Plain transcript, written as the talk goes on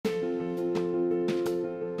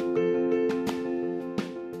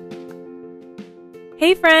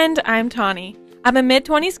Hey friend, I'm Tawny. I'm a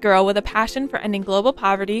mid-20s girl with a passion for ending global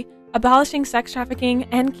poverty, abolishing sex trafficking,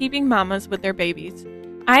 and keeping mamas with their babies.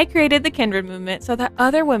 I created the Kindred movement so that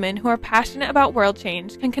other women who are passionate about world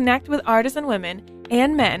change can connect with artisan women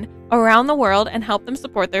and men around the world and help them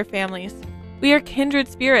support their families. We are kindred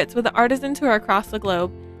spirits with artisans who are across the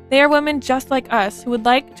globe. They are women just like us who would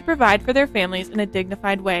like to provide for their families in a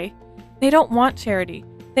dignified way. They don't want charity.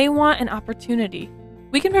 They want an opportunity.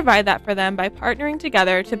 We can provide that for them by partnering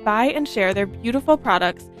together to buy and share their beautiful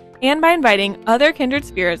products and by inviting other kindred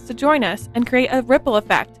spirits to join us and create a ripple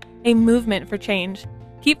effect, a movement for change.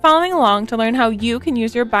 Keep following along to learn how you can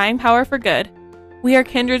use your buying power for good. We are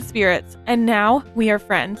kindred spirits, and now we are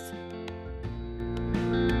friends.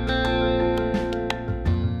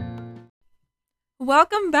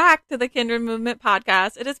 Welcome back to the Kindred Movement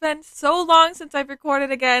podcast. It has been so long since I've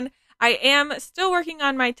recorded again. I am still working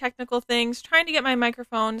on my technical things, trying to get my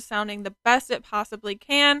microphone sounding the best it possibly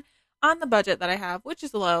can on the budget that I have, which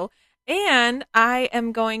is low. And I think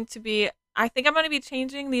I'm going to be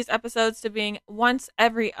changing these episodes to being once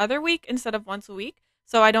every other week instead of once a week,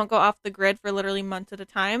 so I don't go off the grid for literally months at a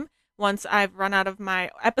time once I've run out of my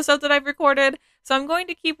episodes that I've recorded. So I'm going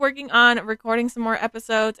to keep working on recording some more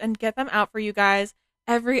episodes and get them out for you guys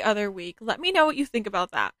every other week. Let me know what you think about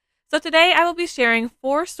that. So today I will be sharing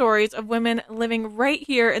 4 stories of women living right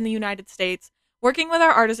here in the United States, working with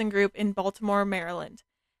our artisan group in Baltimore, Maryland.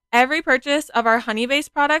 Every purchase of our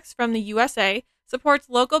honey-based products from the USA supports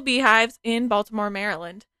local beehives in Baltimore,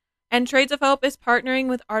 Maryland. And Trades of Hope is partnering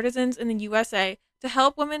with artisans in the USA to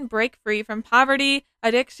help women break free from poverty,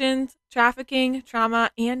 addictions, trafficking,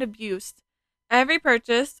 trauma, and abuse. Every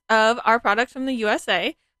purchase of our products from the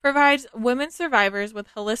USA provides women survivors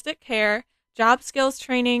with holistic care, job skills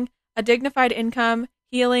training, a dignified income,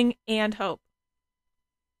 healing, and hope.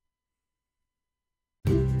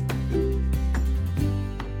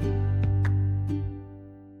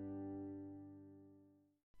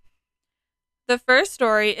 The first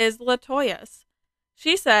story is Latoya's.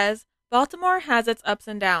 She says, Baltimore has its ups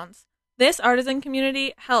and downs. This artisan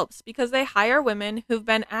community helps because they hire women who've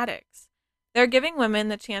been addicts. They're giving women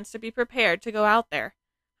the chance to be prepared to go out there.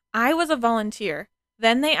 I was a volunteer.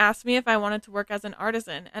 Then they asked me if I wanted to work as an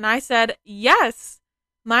artisan, and I said, yes!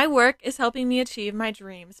 My work is helping me achieve my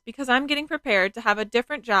dreams because I'm getting prepared to have a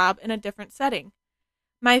different job in a different setting.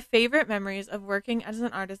 My favorite memories of working as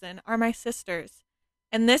an artisan are my sisters,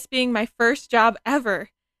 and this being my first job ever,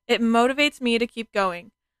 it motivates me to keep going.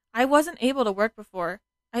 I wasn't able to work before.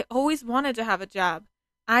 I always wanted to have a job.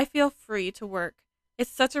 I feel free to work. It's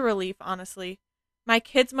such a relief, honestly. My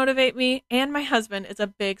kids motivate me, and my husband is a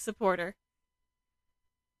big supporter.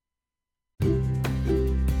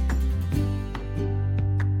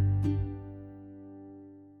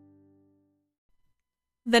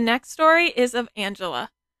 The next story is of Angela.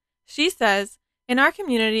 She says, in our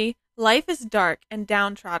community, life is dark and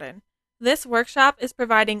downtrodden. This workshop is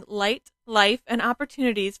providing light, life, and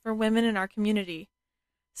opportunities for women in our community.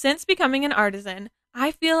 Since becoming an artisan,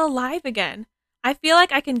 I feel alive again. I feel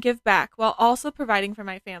like I can give back while also providing for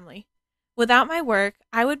my family. Without my work,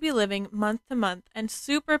 I would be living month to month and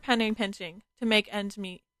super penny pinching to make ends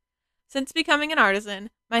meet. Since becoming an artisan,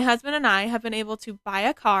 my husband and I have been able to buy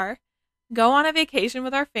a car, go on a vacation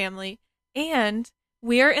with our family, and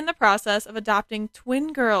we are in the process of adopting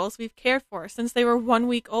twin girls we've cared for since they were 1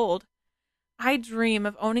 week old. I dream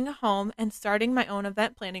of owning a home and starting my own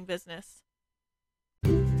event planning business.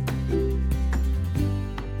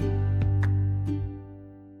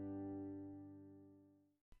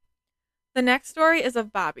 The next story is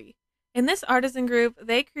of Bobby. In this artisan group,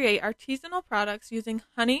 they create artisanal products using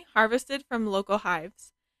honey harvested from local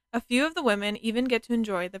hives. A few of the women even get to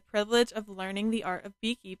enjoy the privilege of learning the art of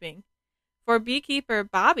beekeeping. For beekeeper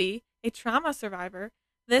Bobby, a trauma survivor,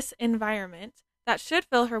 this environment, that should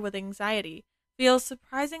fill her with anxiety, feels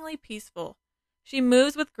surprisingly peaceful. She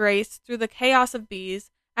moves with grace through the chaos of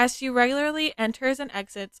bees as she regularly enters and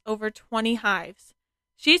exits over 20 hives.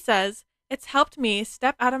 She says, it's helped me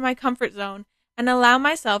step out of my comfort zone and allow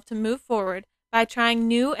myself to move forward by trying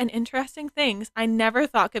new and interesting things I never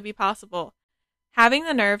thought could be possible. Having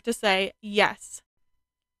the nerve to say yes.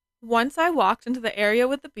 Once I walked into the area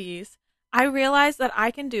with the bees, I realized that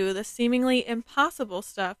I can do the seemingly impossible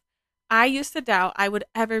stuff I used to doubt I would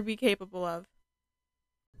ever be capable of.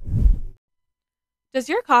 Does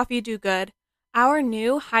your coffee do good? Our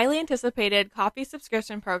new, highly anticipated coffee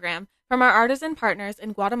subscription program from our artisan partners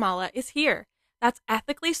in Guatemala is here. That's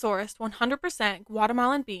ethically sourced 100%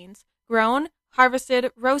 Guatemalan beans, grown,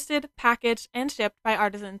 harvested, roasted, packaged, and shipped by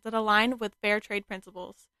artisans that align with fair trade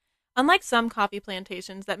principles. Unlike some coffee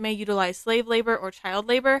plantations that may utilize slave labor or child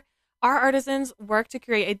labor, Our artisans work to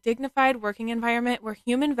create a dignified working environment where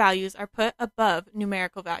human values are put above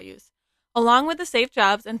numerical values. Along with the safe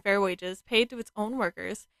jobs and fair wages paid to its own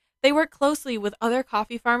workers, they work closely with other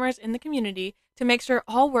coffee farmers in the community to make sure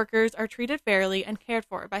all workers are treated fairly and cared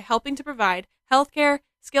for by helping to provide healthcare,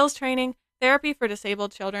 skills training, therapy for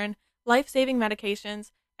disabled children, life-saving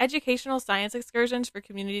medications, educational science excursions for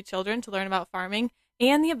community children to learn about farming,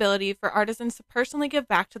 and the ability for artisans to personally give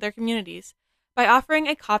back to their communities. By offering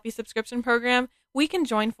a coffee subscription program, we can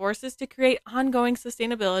join forces to create ongoing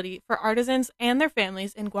sustainability for artisans and their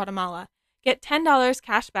families in Guatemala. Get $10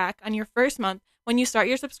 cash back on your first month when you start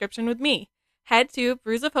your subscription with me. Head to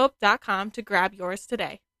bruiseofhope.com to grab yours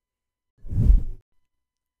today.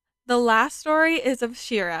 The last story is of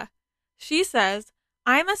Shira. She says,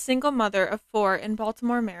 I'm a single mother of 4 in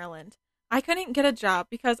Baltimore, Maryland. I couldn't get a job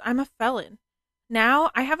because I'm a felon. Now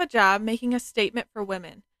I have a job making a statement for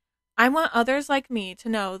women. I want others like me to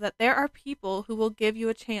know that there are people who will give you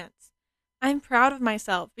a chance. I'm proud of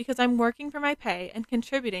myself because I'm working for my pay and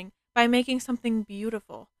contributing by making something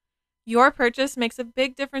beautiful. Your purchase makes a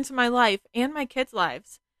big difference in my life and my kids'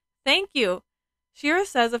 lives. Thank you. Shira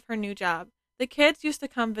says of her new job, the kids used to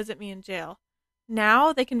come visit me in jail.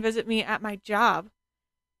 Now they can visit me at my job.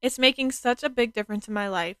 It's making such a big difference in my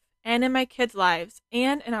life and in my kids' lives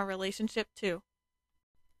and in our relationship too.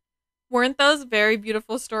 Weren't those very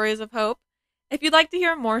beautiful stories of hope? If you'd like to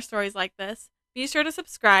hear more stories like this, be sure to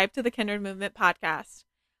subscribe to the Kindred Movement podcast.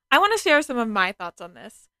 I want to share some of my thoughts on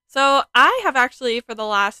this. So I have actually, for the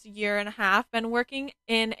last year and a half, been working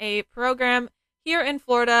in a program here in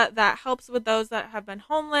Florida that helps with those that have been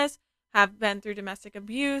homeless, have been through domestic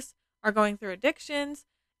abuse, are going through addictions,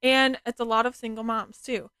 and it's a lot of single moms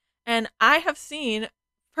too. And I have seen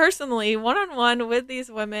personally, one-on-one with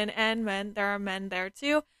these women and men, there are men there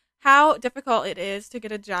too, how difficult it is to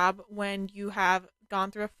get a job when you have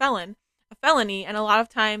gone through a felony. And a lot of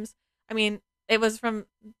times, I mean, it was from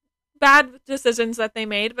bad decisions that they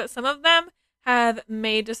made, but some of them have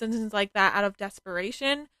made decisions like that out of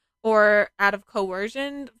desperation or out of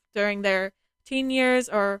coercion during their teen years,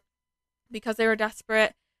 or because they were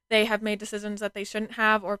desperate, they have made decisions that they shouldn't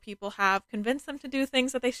have, or people have convinced them to do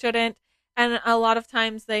things that they shouldn't. And a lot of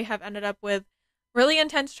times they have ended up with really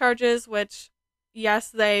intense charges, which, yes,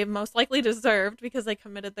 they most likely deserved because they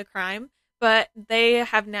committed the crime, but they're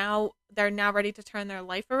now ready to turn their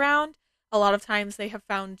life around. A lot of times they have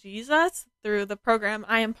found Jesus through the program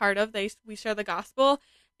I am part of. We share the gospel,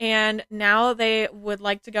 and now they would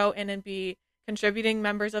like to go in and be contributing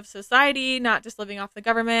members of society, not just living off the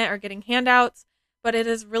government or getting handouts, but it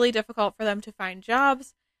is really difficult for them to find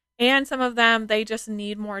jobs. And some of them, they just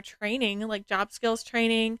need more training, like job skills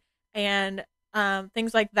training and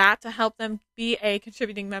things like that, to help them be a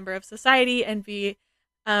contributing member of society and be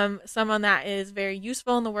someone that is very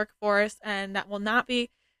useful in the workforce and that will not be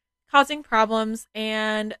causing problems.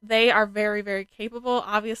 And they are very, very capable.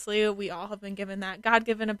 Obviously, we all have been given that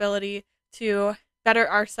God-given ability to better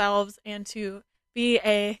ourselves and to be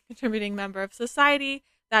a contributing member of society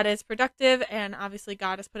that is productive. And obviously,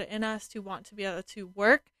 God has put it in us to want to be able to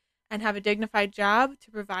work and have a dignified job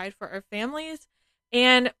to provide for our families.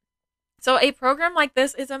 And so a program like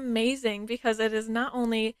this is amazing because it is not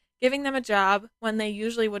only giving them a job when they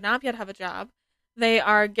usually would not yet have a job, they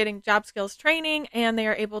are getting job skills training, and they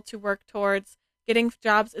are able to work towards getting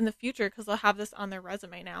jobs in the future because they'll have this on their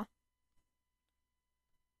resume now.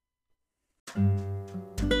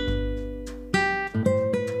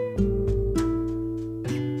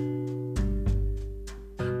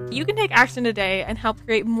 You can take action today and help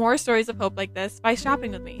create more stories of hope like this by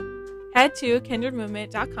shopping with me. Head to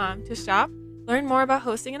kindredmovement.com to shop, learn more about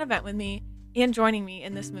hosting an event with me, and joining me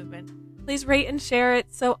in this movement. Please rate and share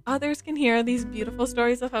it so others can hear these beautiful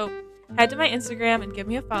stories of hope. Head to my Instagram and give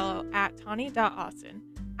me a follow at tawny.austin.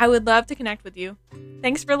 I would love to connect with you.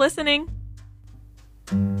 Thanks for listening.